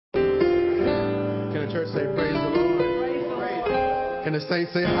Can the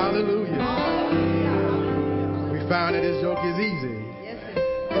saints say hallelujah? Hallelujah. We found that his yoke is easy. Yes,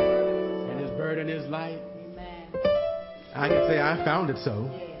 and his burden is light. Amen. I can say I found it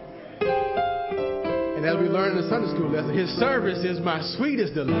so. And as we learned in the Sunday school lesson, his service is my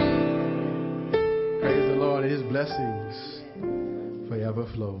sweetest delight. Praise the Lord, and his blessings forever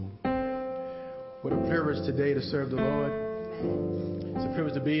flow. What a privilege today to serve the Lord. It's a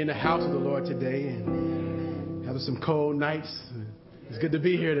privilege to be in the house of the Lord today and having some cold nights. It's good to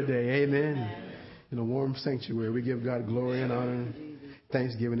be here today. Amen. In a warm sanctuary, we give God glory and honor,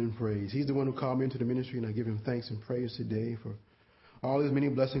 thanksgiving and praise. He's the one who called me into the ministry, and I give him thanks and praise today for all his many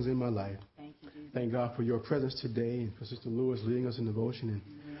blessings in my life. Thank God for your presence today and for Sister Lewis leading us in devotion,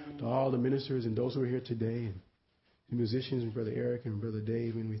 and to all the ministers and those who are here today, and the musicians and Brother Eric and Brother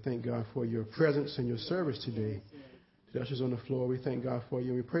Dave. And we thank God for your presence and your service today. To the ushers on the floor, we thank God for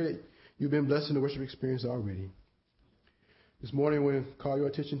you. And we pray that you've been blessed in the worship experience already. This morning, we'll call your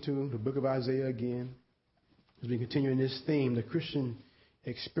attention to the book of Isaiah again, as we continue in this theme, the Christian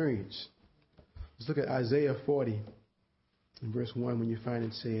experience. Let's look at Isaiah 40 in verse 1. When you find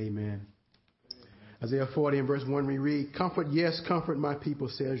it, say amen. Isaiah 40 in verse 1, we read, "Comfort, yes, comfort my people,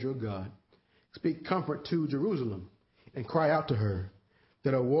 says your God. Speak comfort to Jerusalem and cry out to her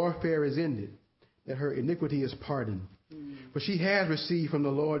that her warfare is ended, that her iniquity is pardoned. For she has received from the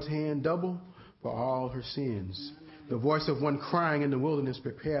Lord's hand double for all her sins. The voice of one crying in the wilderness,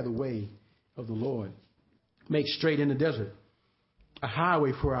 prepare the way of the Lord. Make straight in the desert a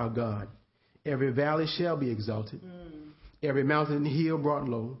highway for our God. Every valley shall be exalted, every mountain and hill brought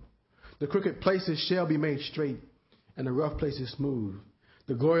low. The crooked places shall be made straight, and the rough places smooth.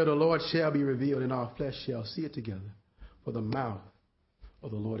 The glory of the Lord shall be revealed, and all flesh shall see it together. For the mouth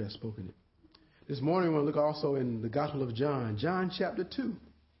of the Lord has spoken it." This morning, we'll look also in the Gospel of John, John chapter 2.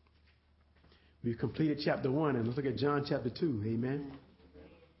 We've completed chapter 1, and let's look at John chapter 2. Amen.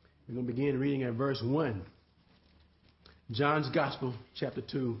 We're going to begin reading at verse 1. John's Gospel, chapter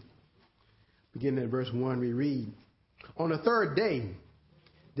 2, beginning at verse 1, we read, "On the third day,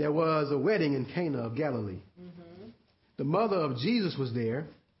 there was a wedding in Cana of Galilee. The mother of Jesus was there.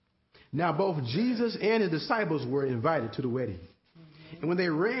 Now both Jesus and his disciples were invited to the wedding. And when they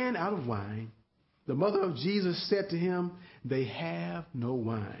ran out of wine, the mother of Jesus said to him, 'They have no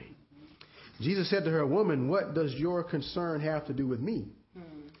wine.' Jesus said to her, 'Woman, what does your concern have to do with me?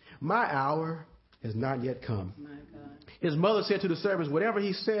 My hour has not yet come.' His mother said to the servants, 'Whatever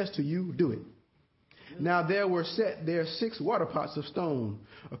he says to you, do it.' Now there were set there 6 water pots of stone,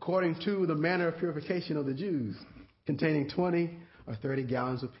 according to the manner of purification of the Jews, containing 20 or 30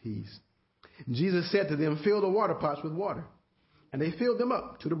 gallons apiece. Jesus said to them, 'Fill the water pots with water.' And they filled them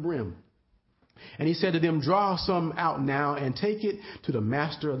up to the brim. And he said to them, 'Draw some out now and take it to the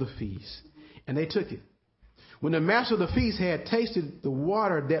master of the feast.' And they took it. When the master of the feast had tasted the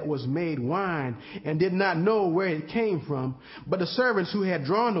water that was made wine and did not know where it came from, but the servants who had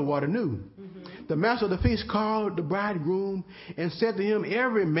drawn the water knew, the master of the feast called the bridegroom and said to him,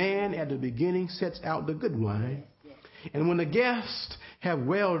 'Every man at the beginning sets out the good wine. And when the guests have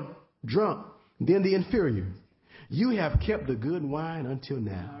well drunk, then the inferior. You have kept the good wine until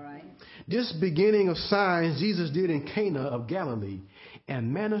now.' This beginning of signs Jesus did in Cana of Galilee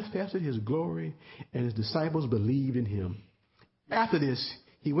and manifested his glory, and his disciples believed in him. After this,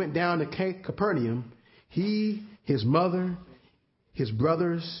 he went down to Capernaum, he, his mother, his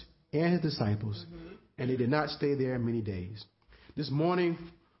brothers, and his disciples, and they did not stay there many days." This morning,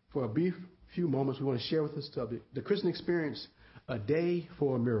 for a brief few moments, we want to share with this subject, the Christian experience, a day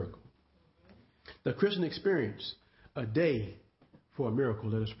for a miracle. The Christian experience, a day for a miracle.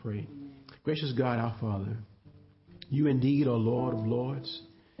 Let us pray. Gracious God, our Father, you indeed are Lord of lords,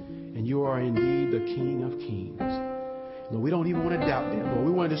 and you are indeed the King of kings. Lord, we don't even want to doubt that, Lord.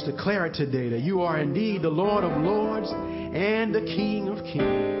 We want to just declare it today that you are indeed the Lord of lords and the King of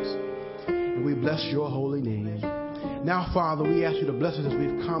kings. And we bless your holy name. Now, Father, we ask you to bless us as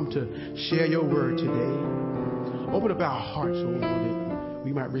we've come to share your word today. Open up our hearts, O Lord, that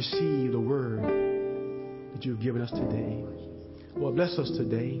we might receive the word that you've given us today. Lord, bless us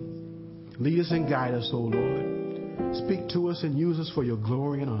today. Lead us and guide us, O Lord. Speak to us and use us for your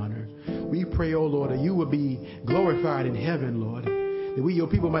glory and honor. We pray, O Lord, that you will be glorified in heaven, Lord. That we, your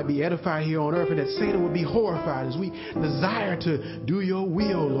people, might be edified here on earth, and that Satan will be horrified as we desire to do your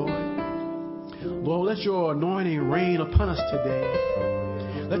will, Lord. Lord, let your anointing reign upon us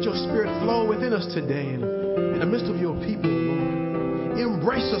today. Let your spirit flow within us today in the midst of your people, Lord.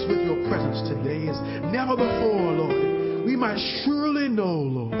 Embrace us with your presence today as never before, Lord. We might surely know,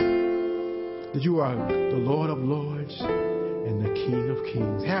 Lord, that you are the Lord of lords and the King of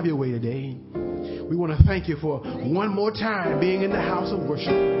kings. Have your way today. We want to thank you for one more time being in the house of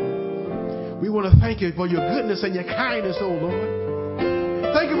worship. We want to thank you for your goodness and your kindness, oh Lord.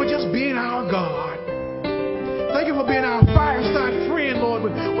 Thank you for just being our God. Thank you for being our fireside friend, Lord.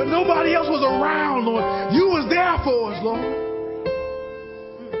 When nobody else was around, Lord, you was there for us, Lord.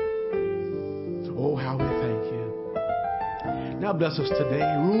 Oh, how we thank you. Now bless us today.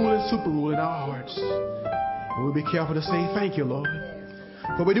 Rule and super rule in our hearts. And we'll be careful to say thank you, Lord.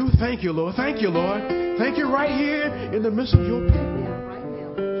 For we do thank you, Lord. Thank you, Lord. Thank you right here in the midst of your people.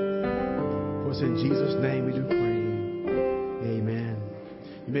 For it's in Jesus' name we do pray. Amen.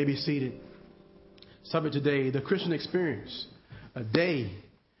 You may be seated. Subject today, the Christian experience, a day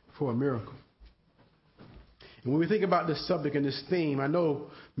for a miracle. And when we think about this subject and this theme, I know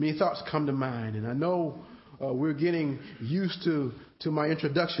many thoughts come to mind. And I know we're getting used to my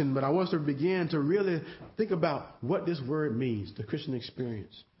introduction, but I want us to begin to really think about what this word means, the Christian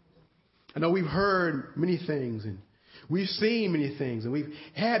experience. I know we've heard many things and we've seen many things and we've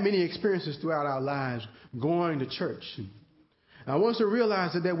had many experiences throughout our lives going to church. And I want us to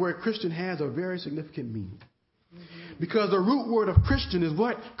realize that word Christian has a very significant meaning. Because the root word of Christian is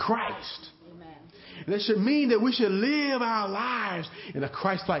what? Christ. Amen. And it should mean that we should live our lives in a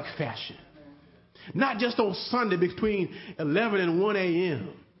Christ-like fashion. Not just on Sunday between 11 and 1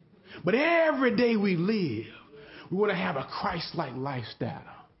 a.m. But every day we live, we want to have a Christ-like lifestyle.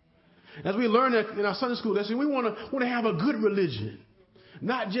 As we learn in our Sunday school lesson, we want to have a good religion.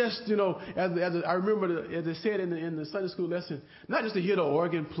 Not just, as I remember, as they said in the Sunday school lesson, not just to hear the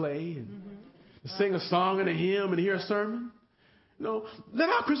organ play and to sing a song and a hymn and hear a sermon. No, let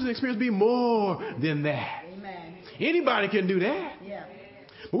our Christian experience be more than that. Amen. Anybody can do that. Yeah.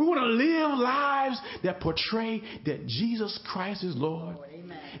 But we want to live lives that portray that Jesus Christ is Lord.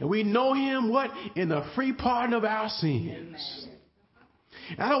 Amen. And we know him, what? In the free pardon of our sins.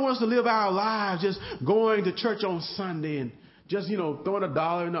 Amen. I don't want us to live our lives just going to church on Sunday and just, throwing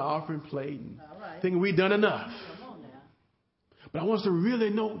 $1 in the offering plate and thinking we've done enough. But I want us to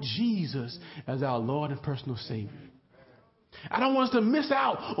really know Jesus as our Lord and personal Savior. I don't want us to miss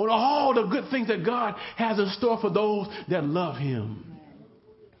out on all the good things that God has in store for those that love him.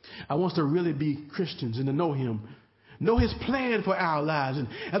 I want us to really be Christians and to know him, know his plan for our lives. And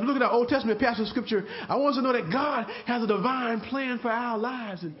as we look at our Old Testament passage of Scripture, I want us to know that God has a divine plan for our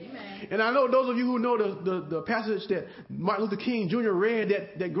lives. And I know those of you who know the passage that Martin Luther King Jr. read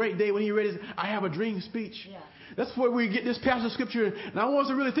that great day when he read his I Have a Dream speech. Yeah. That's where we get this passage of Scripture. And I want us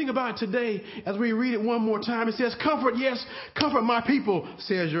to really think about it today as we read it one more time. It says, comfort, yes, comfort my people,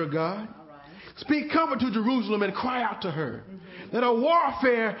 says your God. Speak comfort to Jerusalem and cry out to her that her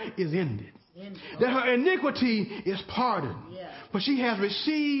warfare is ended, that her iniquity is pardoned. For she has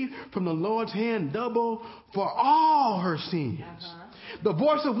received from the Lord's hand double for all her sins. The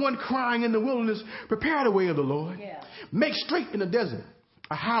voice of one crying in the wilderness, prepare the way of the Lord. Make straight in the desert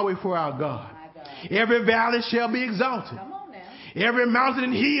a highway for our God. Every valley shall be exalted. Every mountain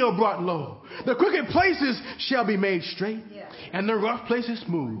and hill brought low. The crooked places shall be made straight, and the rough places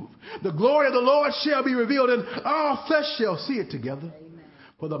smooth. The glory of the Lord shall be revealed, and all flesh shall see it together.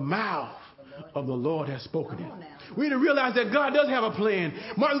 For the mouth of the Lord has spoken it. We need to realize that God does have a plan.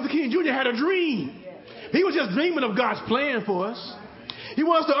 Martin Luther King Jr. had a dream. He was just dreaming of God's plan for us. He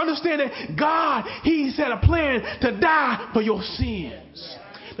wants us to understand that God, he set a plan to die for your sins.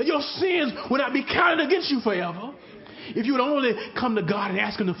 That your sins will not be counted against you forever. If you would only come to God and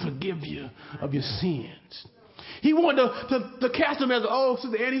ask him to forgive you of your sins. He wanted to cast them, as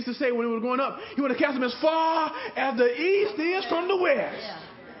Sister Annie used to say when we were growing up, he wanted to cast them as far as the east is from the west.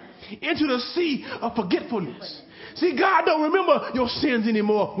 Into the sea of forgetfulness. See, God don't remember your sins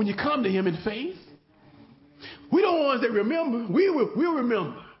anymore when you come to him in faith. We don't ones that remember. We'll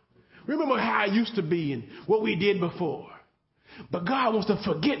remember. Remember how it used to be and what we did before. But God wants to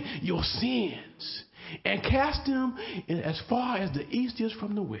forget your sins and cast them as far as the east is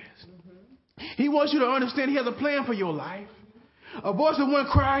from the west. He wants you to understand he has a plan for your life. A voice of one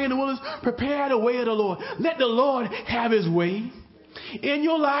crying in the wilderness, prepare the way of the Lord. Let the Lord have his way in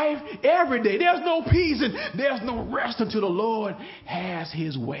your life every day. There's no peace and there's no rest until the Lord has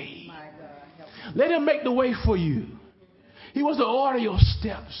his way. Let him make the way for you. He wants to order your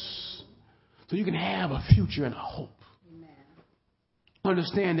steps so you can have a future and a hope.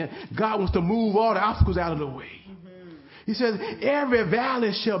 Understand that God wants to move all the obstacles out of the way. He says, every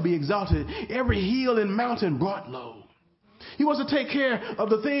valley shall be exalted, every hill and mountain brought low. He wants to take care of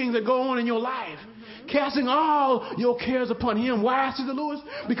the things that go on in your life. Casting all your cares upon him. Why, Sister Lewis?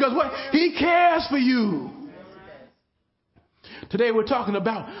 Because what? He cares for you. Today we're talking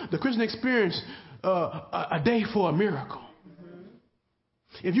about the Christian experience, a day for a miracle.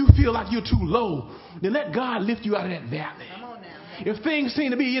 If you feel like you're too low, then let God lift you out of that valley. Come on now. If things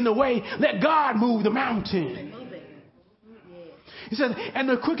seem to be in the way, let God move the mountain. He says, and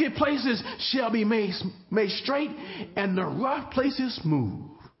the crooked places shall be made straight, and the rough places smooth.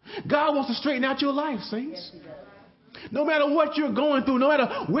 God wants to straighten out your life, saints. No matter what you're going through, no matter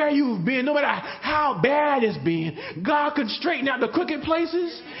where you've been, no matter how bad it's been, God can straighten out the crooked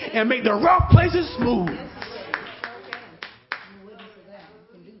places and make the rough places smooth.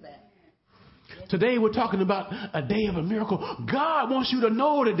 Today we're talking about a day of a miracle. God wants you to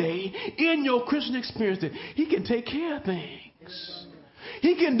know today in your Christian experience that He can take care of things.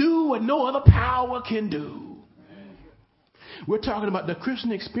 He can do what no other power can do. We're talking about the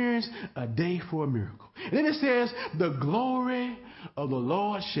Christian experience, a day for a miracle. And then it says, the glory of the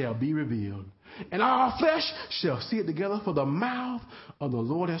Lord shall be revealed, and our flesh shall see it together, for the mouth of the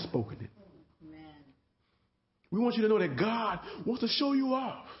Lord has spoken it. Amen. We want you to know that God wants to show you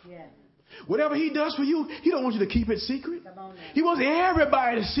off. Yeah. Whatever He does for you, He don't want you to keep it secret. He wants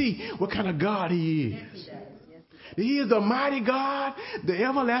everybody to see what kind of God He is. Yes, He does. He is the mighty God, the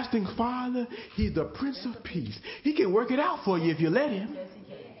everlasting Father. He's the Prince of Peace. He can work it out for you if you let Him.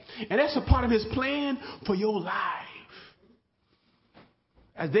 And that's a part of His plan for your life.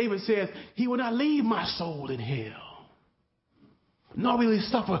 As David says, He will not leave my soul in hell, nor will He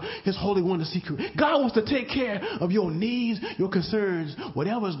suffer His Holy One to see you. God wants to take care of your needs, your concerns,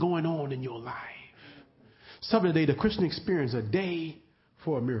 whatever's going on in your life. Something today, the Christian experience, a day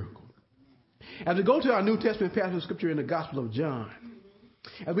for a miracle. As we go to our New Testament passage of Scripture in the Gospel of John,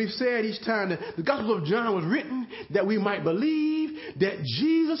 as we've said each time, the Gospel of John was written that we might believe that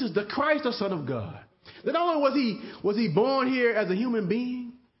Jesus is the Christ, the Son of God. That not only was he born here as a human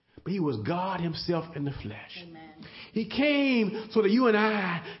being, but He was God Himself in the flesh. Amen. He came so that you and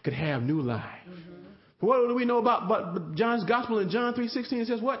I could have new life. Mm-hmm. What do we know about John's Gospel in John 3:16? It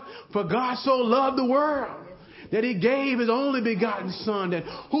says what? For God so loved the world that He gave His only begotten Son, that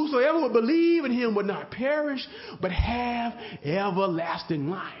whosoever would believe in Him would not perish, but have everlasting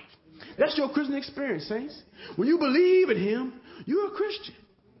life. That's your Christian experience, saints. When you believe in Him, you're a Christian.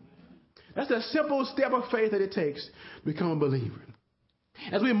 That's the simple step of faith that it takes to become a believer.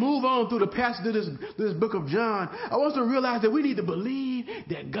 As we move on through the passage of this book of John, I want us to realize that we need to believe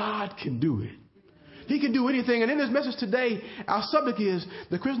that God can do it. He can do anything. And in this message today, our subject is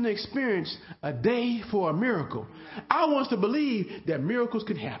the Christian experience, a day for a miracle. I want us to believe that miracles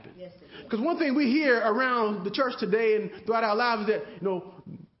can happen. Because one thing we hear around the church today and throughout our lives is that,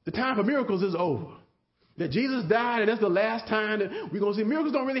 the time for miracles is over. That Jesus died and that's the last time that we're going to see.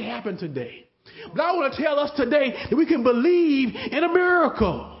 Miracles don't really happen today. But I want to tell us today that we can believe in a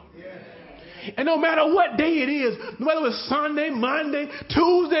miracle. And no matter what day it is, no matter if it's Sunday, Monday,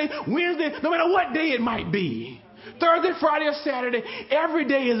 Tuesday, Wednesday, no matter what day it might be, Thursday, Friday, or Saturday, every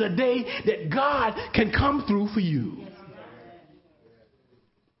day is a day that God can come through for you.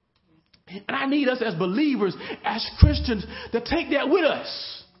 And I need us as believers, as Christians, to take that with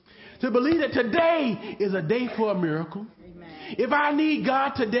us. To believe that today is a day for a miracle. If I need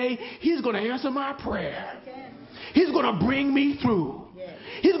God today, He's going to answer my prayer. He's going to bring me through.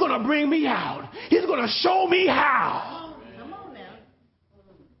 He's going to bring me out. He's going to show me how. Come on now.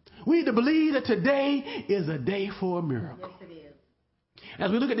 We need to believe that today is a day for a miracle. Yes, it is.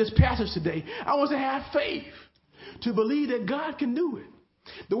 As we look at this passage today, I want us to have faith to believe that God can do it.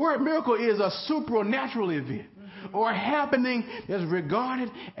 The word miracle is a supernatural event or a happening that's regarded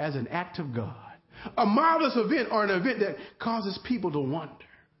as an act of God. A marvelous event or an event that causes people to wonder.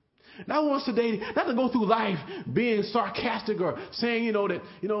 Now I want us today not to go through life being sarcastic or saying, that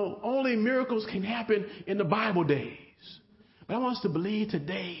only miracles can happen in the Bible days. But I want us to believe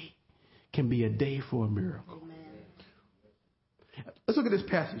today can be a day for a miracle. Amen. Let's look at this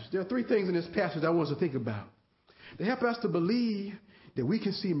passage. There are three things in this passage I want us to think about. They help us to believe that we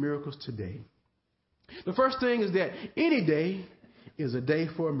can see miracles today. The first thing is that any day is a day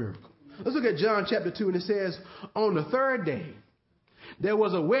for a miracle. Let's look at John chapter 2, and it says, on the third day, there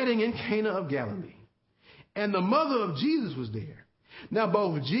was a wedding in Cana of Galilee, and the mother of Jesus was there. Now,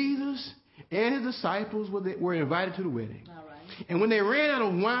 both Jesus and His disciples were invited to the wedding. All right. And when they ran out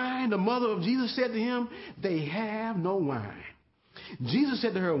of wine, the mother of Jesus said to Him, they have no wine. Jesus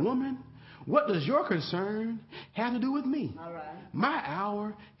said to her, woman, what does your concern have to do with me? All right. My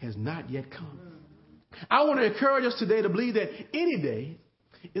hour has not yet come. I want to encourage us today to believe that any day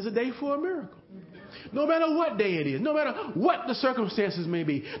is a day for a miracle. No matter what day it is, no matter what the circumstances may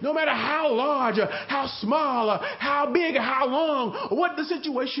be, no matter how large or how small or how big or how long or what the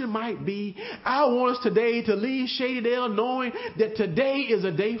situation might be, I want us today to leave Shadydale knowing that today is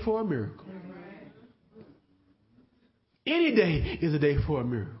a day for a miracle. Any day is a day for a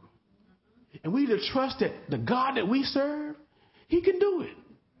miracle. And we need to trust that the God that we serve, he can do it.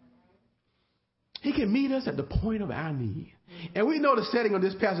 He can meet us at the point of our need. And we know the setting of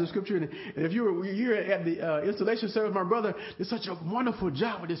this passage of Scripture. And if you were here at the installation service, my brother did such a wonderful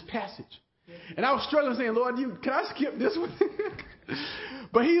job with this passage. And I was struggling saying, Lord, can I skip this one?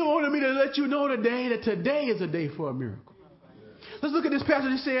 But he wanted me to let you know today that today is a day for a miracle. Let's look at this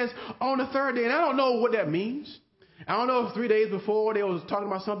passage. It says on the third day. And I don't know what that means. I don't know if 3 days before they was talking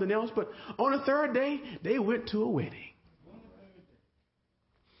about something else. But on the third day, they went to a wedding.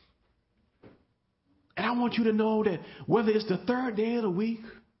 And I want you to know that whether it's the third day of the week,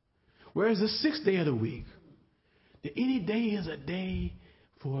 whether it's the sixth day of the week, that any day is a day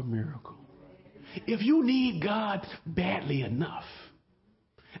for a miracle. If you need God badly enough,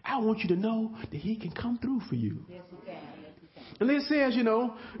 I want you to know that he can come through for you. Yes, he can. Yes, he can. And it says, you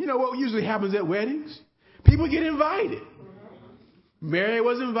know what usually happens at weddings? People get invited. Mary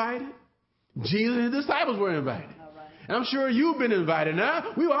was invited. Jesus and his disciples were invited. Right. And I'm sure you've been invited.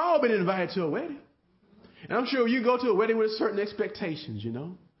 Now, we've all been invited to a wedding. And I'm sure you go to a wedding with certain expectations,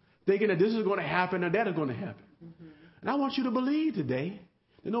 thinking that this is going to happen or that is going to happen. Mm-hmm. And I want you to believe today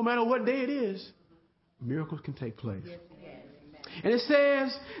that no matter what day it is, miracles can take place. Yes, and it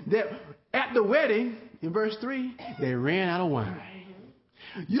says that at the wedding, in verse 3, they ran out of wine.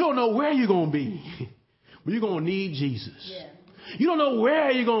 You don't know where you're going to be, but you're going to need Jesus. Yeah. You don't know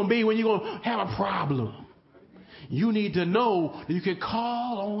where you're going to be when you're going to have a problem. You need to know that you can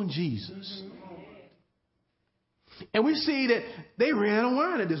call on Jesus. Mm-hmm. And we see that they ran out of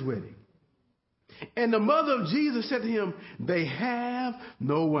wine at this wedding. And the mother of Jesus said to him, they have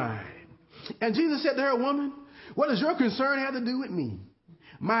no wine. And Jesus said to her, woman, what does your concern have to do with me?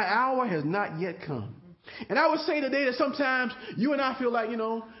 My hour has not yet come. And I would say today that sometimes you and I feel like,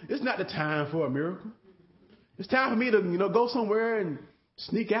 it's not the time for a miracle. It's time for me to, go somewhere and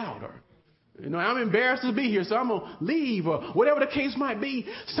sneak out, or I'm embarrassed to be here, so I'm going to leave, or whatever the case might be.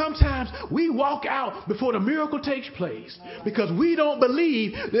 Sometimes we walk out before the miracle takes place because we don't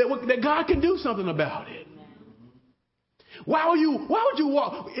believe that God can do something about it. Why would you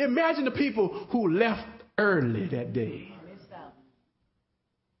walk? Imagine the people who left early that day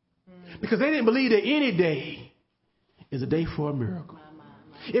because they didn't believe that any day is a day for a miracle.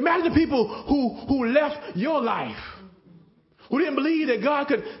 Imagine the people who left your life, who didn't believe that God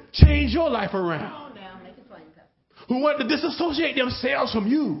could change your life around, who wanted to disassociate themselves from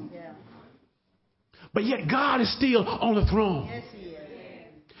you. Yeah. But yet God is still on the throne. Yes, he is.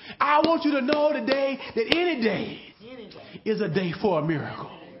 I want you to know today that any day is a day for a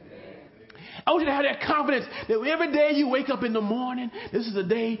miracle. I want you to have that confidence that every day you wake up in the morning, this is a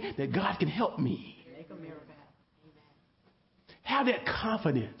day that God can help me. Have that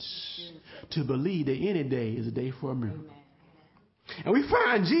confidence to believe that any day is a day for a miracle. And we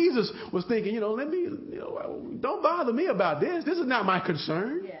find Jesus was thinking, don't bother me about this. This is not my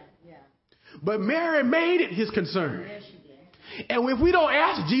concern. Yeah. But Mary made it his concern. Yes, she did. And if we don't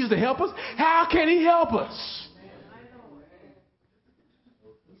ask Jesus to help us, how can he help us?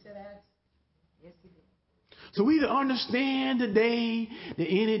 So we need to understand today that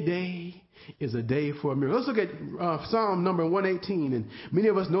any day is a day for a miracle. Let's look at Psalm number 118, and many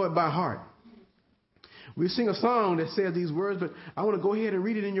of us know it by heart. We sing a song that says these words, but I want to go ahead and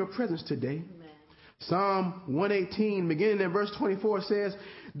read it in your presence today. Amen. Psalm 118, beginning in verse 24, says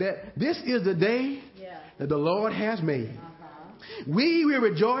that this is the day that the Lord has made. Uh-huh. We will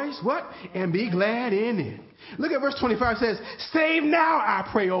rejoice, what? And be glad in it. Look at verse 25, it says, save now, I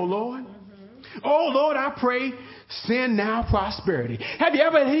pray, O Lord. Mm-hmm. Oh, Lord, I pray, send now prosperity. Have you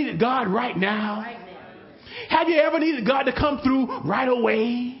ever needed God right now? Have you ever needed God to come through right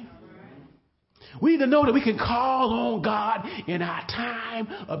away? We need to know that we can call on God in our time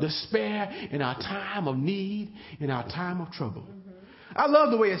of despair, in our time of need, in our time of trouble. Mm-hmm. I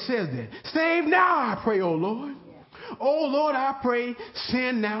love the way it says that. Save now, I pray, O Lord. Yeah. Oh, Lord, I pray,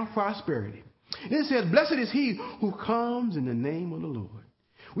 send now prosperity. And it says, blessed is he who comes in the name of the Lord.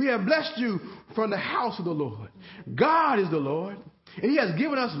 We have blessed you from the house of the Lord. God is the Lord, and he has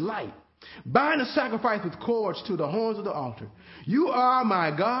given us light. Bind the sacrifice with cords to the horns of the altar. You are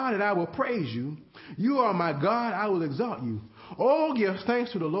my God, and I will praise you. You are my God, I will exalt you. Oh, give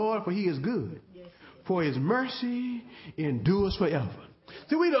thanks to the Lord, for he is good. For his mercy endures forever.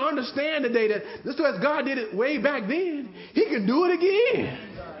 See, we need to understand today that just as God did it way back then, he can do it again.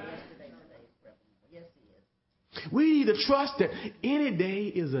 We need to trust that any day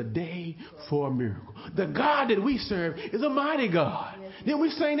is a day for a miracle. The God that we serve is a mighty God. Didn't we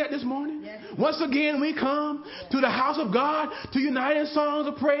sing that this morning? Once again, we come to the house of God to unite in songs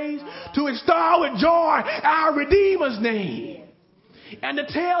of praise, to extol with joy our Redeemer's name, and to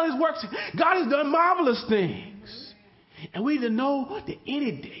tell his works. God has done marvelous things. And we need to know that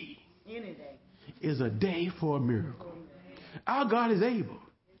any day is a day for a miracle. Our God is able.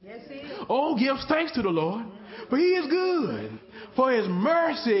 Oh, give thanks to the Lord, for he is good, for his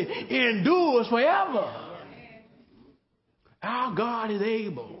mercy endures forever. Our God is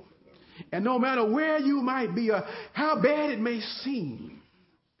able. And no matter where you might be or how bad it may seem,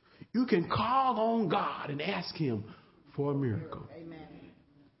 you can call on God and ask him for a miracle.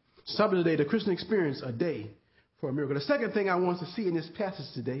 Something today, the Christian experience, a day for a miracle. The second thing I want to see in this passage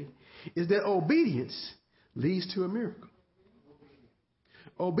today is that obedience leads to a miracle.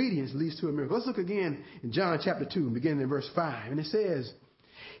 Obedience leads to a miracle. Let's look again in John chapter 2, beginning in verse 5. And it says,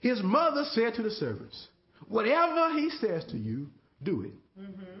 his mother said to the servants, whatever he says to you, do it.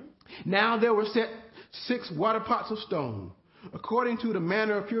 Now there were set 6 water pots of stone, according to the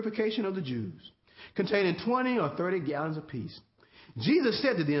manner of purification of the Jews, containing 20 or 30 gallons apiece. Jesus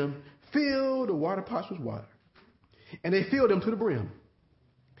said to them, fill the water pots with water. And they filled them to the brim.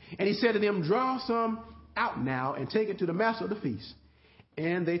 And he said to them, draw some out now and take it to the master of the feast.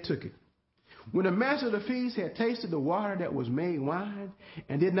 And they took it. When the master of the feast had tasted the water that was made wine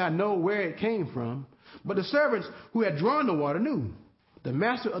and did not know where it came from, but the servants who had drawn the water knew, the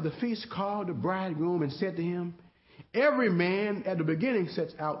master of the feast called the bridegroom and said to him, every man at the beginning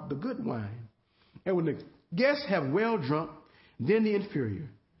sets out the good wine, and when the guests have well drunk, then the inferior.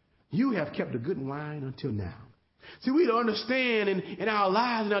 You have kept the good wine until now. See, we need to understand in our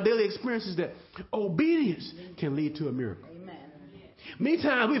lives and our daily experiences that obedience can lead to a miracle. Many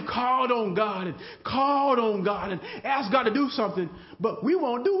times we've called on God and asked God to do something, but we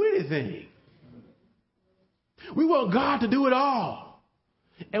won't do anything. We want God to do it all.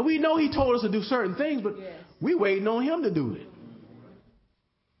 And we know he told us to do certain things, but we're waiting on him to do it.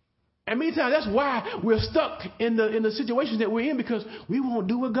 And many times that's why we're stuck in the situations that we're in, because we won't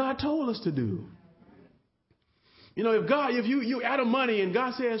do what God told us to do. You know, if you're out of money and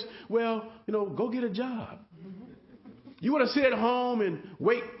God says, well, go get a job. You want to sit at home and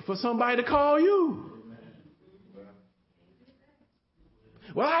wait for somebody to call you.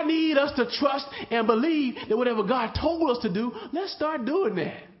 Well, I need us to trust and believe that whatever God told us to do, let's start doing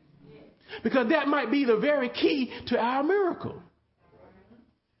that. Because that might be the very key to our miracle.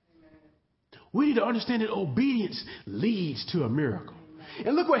 We need to understand that obedience leads to a miracle.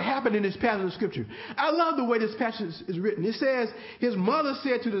 And look what happened in this passage of Scripture. I love the way this passage is written. It says, his mother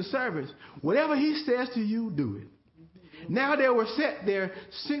said to the servants, whatever he says to you, do it. Now there were set there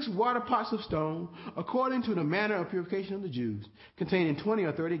 6 water pots of stone, according to the manner of purification of the Jews, containing 20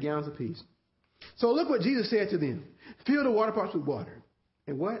 or 30 gallons apiece. So look what Jesus said to them. Fill the water pots with water.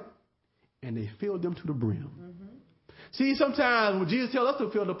 And what? And they filled them to the brim. See, sometimes when Jesus tells us to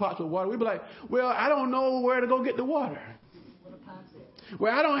fill the pots with water, we be like, well, I don't know where to go get the water.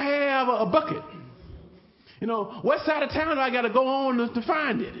 Well, I don't have a bucket. What side of town do I got to go on to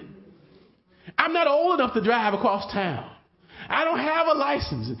find it? I'm not old enough to drive across town. I don't have a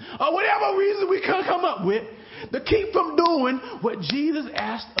license. Or whatever reason we can come up with to keep from doing what Jesus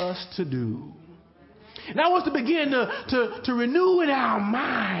asked us to do. And I want to begin to renew in our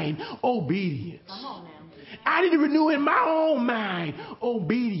mind obedience. I need to renew in my own mind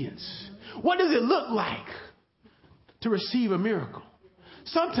obedience. What does it look like to receive a miracle?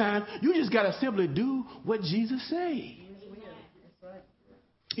 Sometimes you just got to simply do what Jesus said.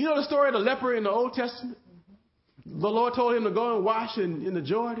 You know the story of the leper in the Old Testament? The Lord told him to go and wash in the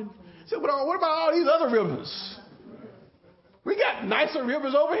Jordan. He said, well, what about all these other rivers? We got nicer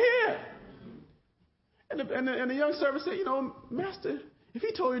rivers over here. And the young servant said, Master, if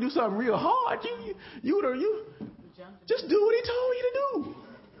he told you to do something real hard, you just do what he told you to do.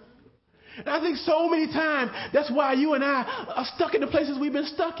 And I think so many times that's why you and I are stuck in the places we've been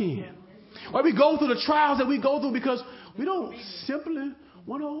stuck in. Why we go through the trials that we go through because we don't simply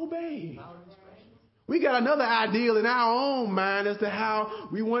want to obey. We got another ideal in our own mind as to how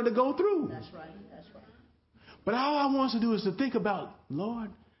we want to go through. That's right. But all I want us to do is to think about, Lord,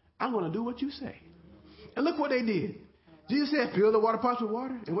 I'm going to do what you say. And look what they did. Jesus said, fill the water pots with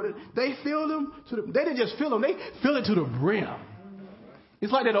water. And they filled them they didn't just fill them, they filled it to the brim.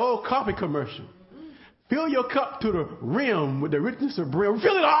 It's like that old coffee commercial. Fill your cup to the rim with the richness of brim.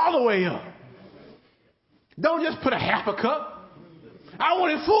 Fill it all the way up. Don't just put a half a cup. I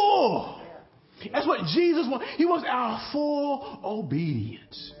want it full. That's what Jesus wants. He wants our full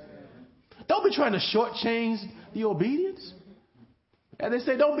obedience. Don't be trying to shortchange the obedience. And they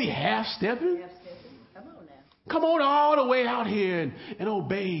say, don't be half-stepping. Come on now. Come on all the way out here and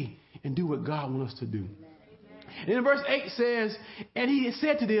obey and do what God wants us to do. And in verse 8 says, and he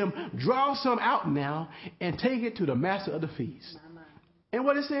said to them, draw some out now and take it to the master of the feast. And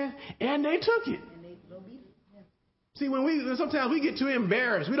what it says, and they took it. See, sometimes we get too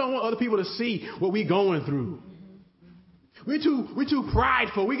embarrassed. We don't want other people to see what we're going through. We're too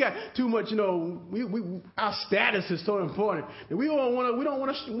prideful. We got too much, our status is so important that we don't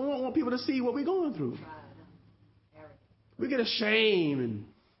want people to see what we're going through. We get ashamed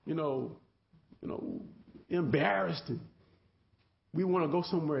and, embarrassed, and we want to go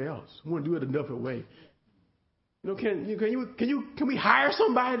somewhere else. We want to do it a different way. Can we hire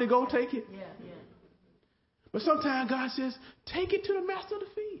somebody to go take it? Yeah. But sometimes God says, take it to the master of the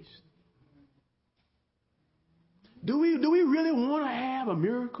feast. Do we really want to have a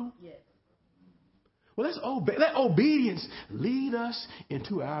miracle? Yes. Well, let's obey. Let obedience lead us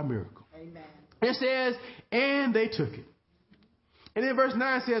into our miracle. Amen. It says, and they took it. And then verse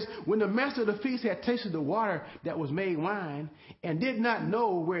 9 says, when the master of the feast had tasted the water that was made wine and did not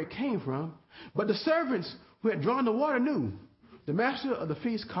know where it came from, but the servants who had drawn the water knew, the master of the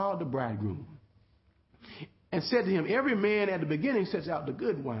feast called the bridegroom and said to him, every man at the beginning sets out the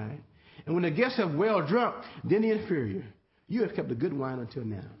good wine, and when the guests have well drunk, then the inferior. You have kept the good wine until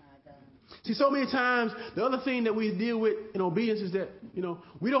now. See, so many times, the other thing that we deal with in obedience is that,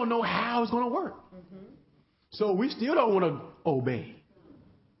 we don't know how it's going to work. Mm-hmm. So we still don't want to obey.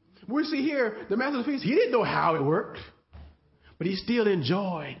 We see here, the master of the feast, he didn't know how it worked, but he still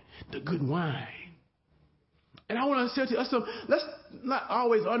enjoyed the good wine. And I want to say to us, let's not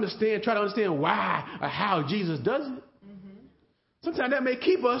always try to understand why or how Jesus does it. Mm-hmm. Sometimes that may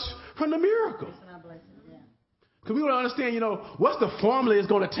keep us from the miracle. Because we want to understand, what's the formula it's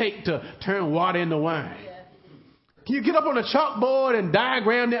going to take to turn water into wine. Yeah. Can you get up on the chalkboard and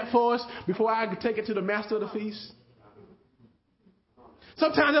diagram that for us before I take it to the master of the feast?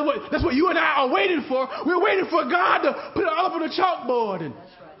 Sometimes that's what you and I are waiting for. We're waiting for God to put it all up on the chalkboard and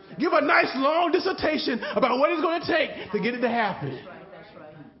give a nice long dissertation about what it's going to take to get it to happen. That's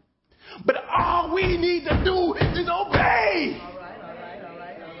right. But all we need to do is obey.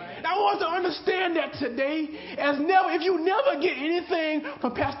 I want us to understand that today, if you never get anything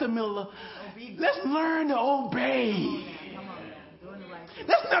from Pastor Miller, let's learn to obey.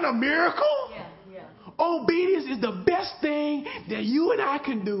 That's not a miracle. Obedience is the best thing that you and I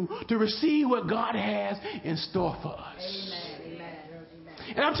can do to receive what God has in store for us. Amen.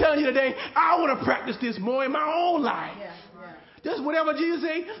 And I'm telling you today, I want to practice this more in my own life. Just whatever Jesus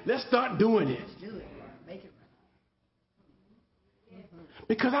says, let's start doing it.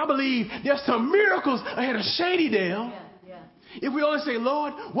 Because I believe there's some miracles ahead of Shadydale. If we only say,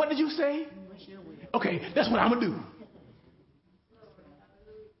 Lord, what did you say? Okay, that's what I'm going to do.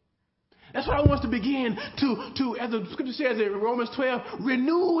 That's what I want us to begin to, as the scripture says in Romans 12,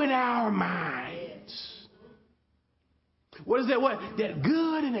 renewing our minds. What is that? That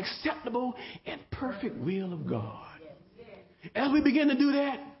good and acceptable and perfect will of God. As we begin to do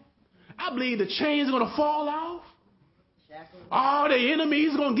that, I believe the chains are going to fall off. All the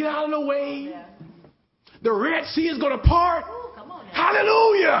enemies are going to get out of the way. The Red Sea is going to part.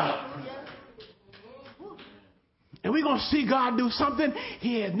 Hallelujah. And we're going to see God do something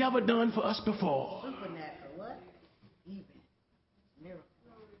he has never done for us before.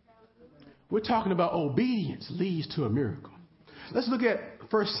 We're talking about obedience leads to a miracle. Let's look at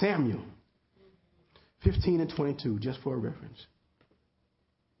 1 Samuel 15 and 22, just for a reference.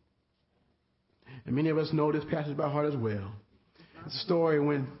 And many of us know this passage by heart as well. It's a story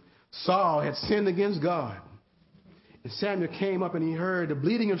when Saul had sinned against God. And Samuel came up and he heard the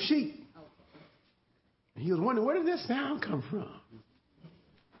bleating of sheep. And he was wondering, where did this sound come from?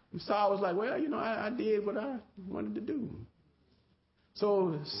 And Saul was like, well, I did what I wanted to do.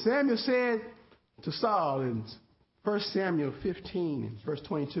 So Samuel said to Saul in 1 Samuel 15 and verse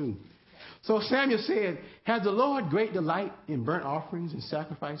 22, so Samuel said, has the Lord great delight in burnt offerings and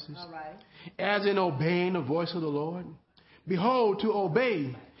sacrifices, as in obeying the voice of the Lord? Behold, to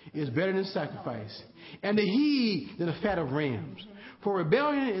obey is better than sacrifice, and to heed than the fat of rams. For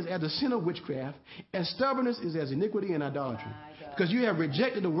rebellion is as the sin of witchcraft, and stubbornness is as iniquity and idolatry. Because you have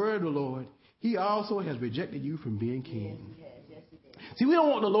rejected the word of the Lord, he also has rejected you from being king. See, we don't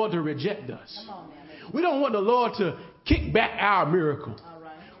want the Lord to reject us. We don't want the Lord to kick back our miracle.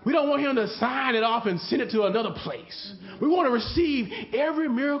 We don't want him to sign it off and send it to another place. We want to receive every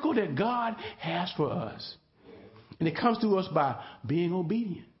miracle that God has for us. And it comes to us by being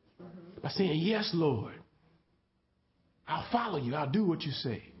obedient. By saying, yes, Lord. I'll follow you. I'll do what you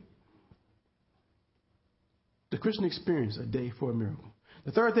say. the Christian experience, a day for a miracle.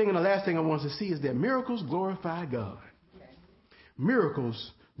 The third thing and the last thing I want us to see is that miracles glorify God.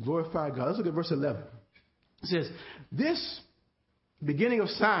 Miracles glorify God. Let's look at verse 11. It says, this beginning of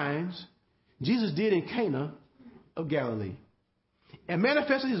signs Jesus did in Cana of Galilee and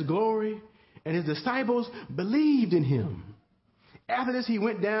manifested his glory, and his disciples believed in him. After this, he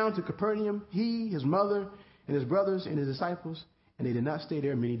went down to Capernaum, he, his mother, and his brothers and his disciples, and they did not stay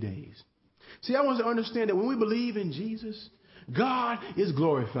there many days. See, I want us to understand that when we believe in Jesus, God is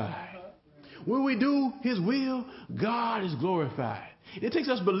glorified. When we do his will, God is glorified. It takes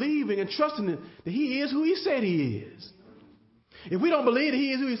us believing and trusting that he is who he said he is. If we don't believe that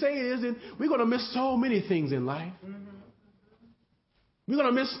he is who he said he is, then we're going to miss so many things in life. We're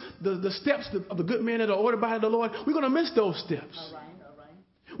going to miss the steps of the good men that are ordered by the Lord. We're going to miss those steps. All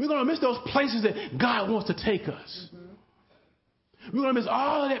right. We're going to miss those places that God wants to take us. We're going to miss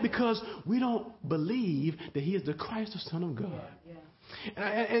all of that because we don't believe that he is the Christ, the Son of God.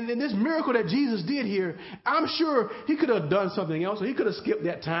 And this miracle that Jesus did here, I'm sure he could have done something else, or he could have skipped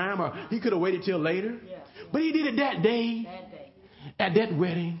that time, or he could have waited till later. But he did it that day, at that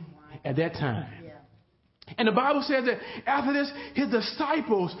wedding, at that time. And the Bible says that after this, his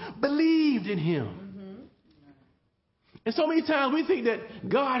disciples believed in him. And so many times we think that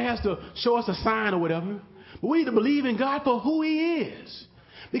God has to show us a sign or whatever. But we need to believe in God for who he is.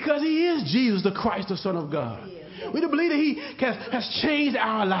 Because he is Jesus, the Christ, the Son of God. We need to believe that he has changed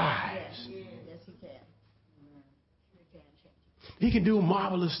our lives. Yes, he can. He can do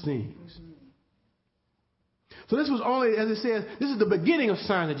marvelous things. So this was only, as it says, this is the beginning of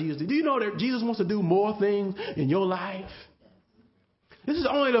signs that Jesus did. Do you know that Jesus wants to do more things in your life? This is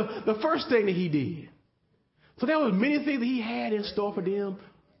only the first thing that he did. So there were many things that he had in store for them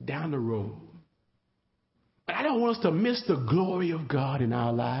down the road. But I don't want us to miss the glory of God in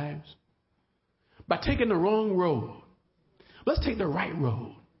our lives by taking the wrong road. Let's take the right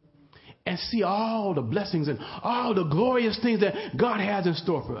road and see all the blessings and all the glorious things that God has in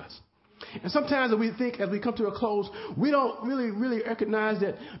store for us. And sometimes we think as we come to a close, we don't really recognize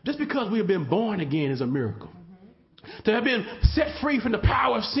that just because we have been born again is a miracle. To have been set free from the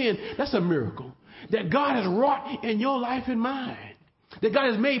power of sin, that's a miracle. That God has wrought in your life and mine. That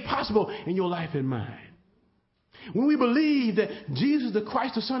God has made possible in your life and mine. When we believe that Jesus, the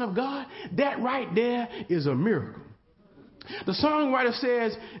Christ, the Son of God, that right there is a miracle. The songwriter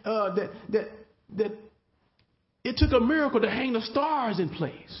says that it took a miracle to hang the stars in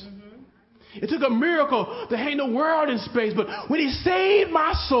place. It took a miracle to hang the world in space. But when he saved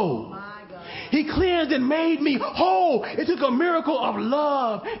my soul, he cleansed and made me whole. It took a miracle of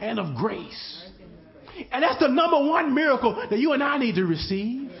love and of grace. And that's the number one miracle that you and I need to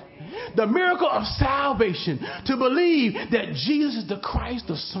receive. The miracle of salvation. To believe that Jesus is the Christ,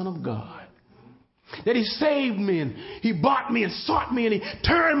 the Son of God. That he saved me and he bought me and sought me and he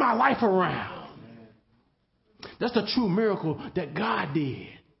turned my life around. That's the true miracle that God did.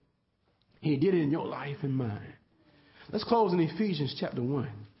 He did it in your life and mine. Let's close in Ephesians chapter 1.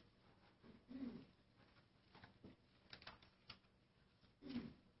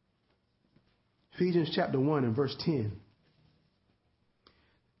 Ephesians chapter 1 and verse 10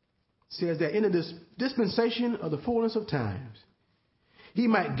 says that in the dispensation of the fullness of times, he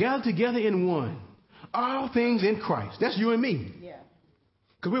might gather together in one all things in Christ. That's you and me. Yeah.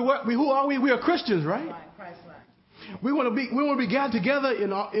 Because who are we? We are Christians, right? Christ-like. We want to be gathered together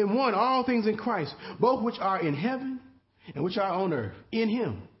in one, all things in Christ, both which are in heaven and which are on earth, in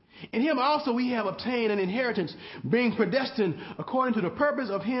him. In him also we have obtained an inheritance, being predestined according to the purpose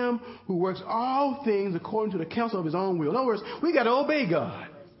of him who works all things according to the counsel of his own will. In other words, we got to obey God.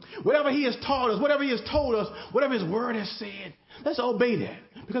 Whatever he has taught us, whatever he has told us, whatever his word has said, let's obey that.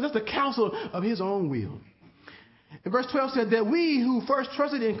 Because that's the counsel of his own will. And verse 12 said that we who first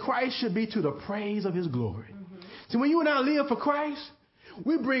trusted in Christ should be to the praise of his glory. See, when you and I live for Christ,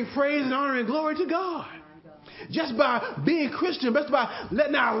 we bring praise and honor and glory to God. Just by being Christian, just by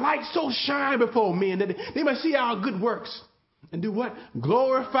letting our light so shine before men that they may see our good works and do what?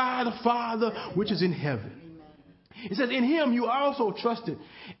 Glorify the Father which is in heaven. It says, in him you also trusted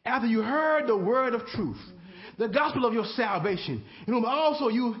after you heard the word of truth, the gospel of your salvation, in whom also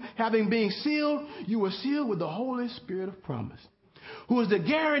you, having been sealed, you were sealed with the Holy Spirit of promise, who is the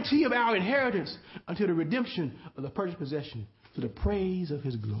guarantee of our inheritance until the redemption of the purchased possession, to the praise of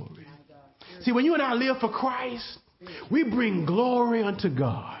his glory. See, when you and I live for Christ, we bring glory unto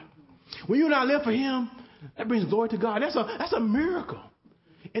God. When you and I live for him, that brings glory to God. That's a miracle.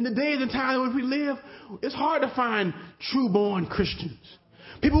 In the days and times in which we live, it's hard to find true-born Christians.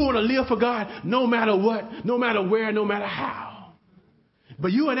 People who want to live for God no matter what, no matter where, no matter how.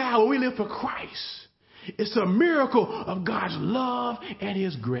 But you and I, when we live for Christ, It's a miracle of God's love and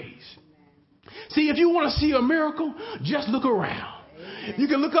his grace. See, if you want to see a miracle, just look around. You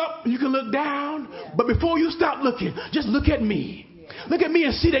can look up, you can look down, but before you stop looking, just look at me. Look at me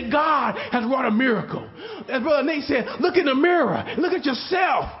and see that God has wrought a miracle. As Brother Nate said, look in the mirror and look at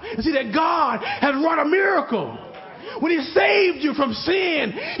yourself and see that God has wrought a miracle. When he saved you from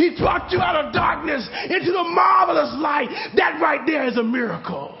sin, he brought you out of darkness into the marvelous light. That right there is a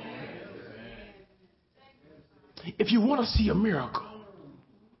miracle. If you want to see a miracle,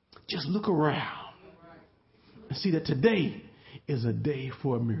 just look around and see that today is a day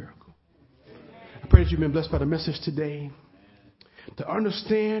for a miracle. I pray that you've been blessed by the message today. To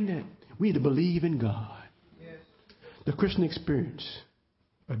understand that we need to believe in God. The Christian experience,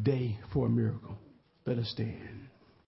 a day for a miracle. Let us stand.